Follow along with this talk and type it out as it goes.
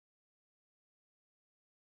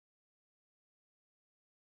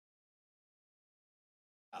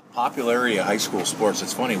Popularity of high school sports.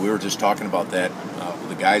 It's funny, we were just talking about that with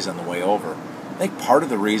the guys on the way over. I think part of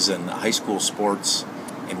the reason high school sports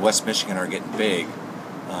in West Michigan are getting big,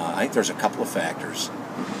 I think there's a couple of factors.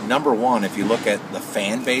 Number one, if you look at the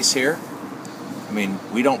fan base here, I mean,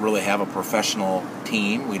 we don't really have a professional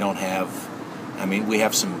team. We don't have, we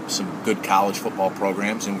have some good college football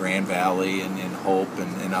programs in Grand Valley and in Hope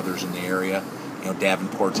and others in the area.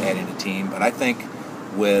 Davenport's adding a team. But I think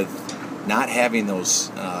with not having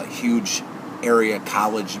those huge area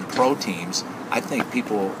college and pro teams, I think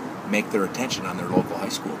people make their attention on their local high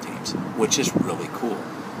school teams, which is really cool.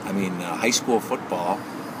 High school football,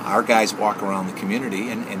 our guys walk around the community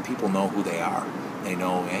and people know who they are. They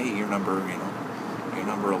know, hey, you're number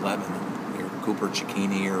 11, you're Cooper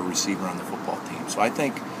Cicchini, you're a receiver on the football team. So I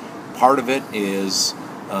think part of it is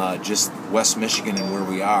just West Michigan and where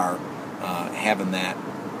we are having that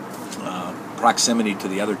proximity to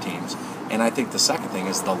the other teams. And I think the second thing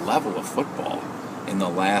is the level of football in the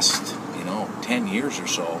last 10 years or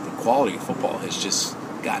so. The quality of football has just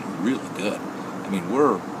gotten really good.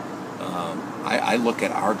 I look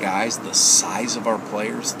at our guys, the size of our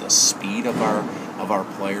players, the speed of our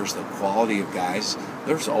players, the quality of guys.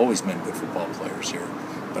 There's always been good football players here,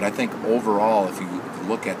 but I think overall, if you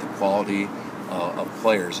look at the quality of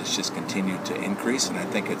players, it's just continued to increase, and I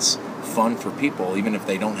think it's fun for people, even if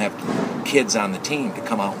they don't have kids on the team, to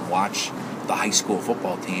come out and watch the high school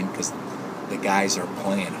football team, because the guys are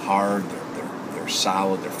playing hard, they're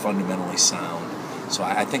solid, they're fundamentally sound. So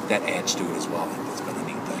I think that adds to it as well. I think it's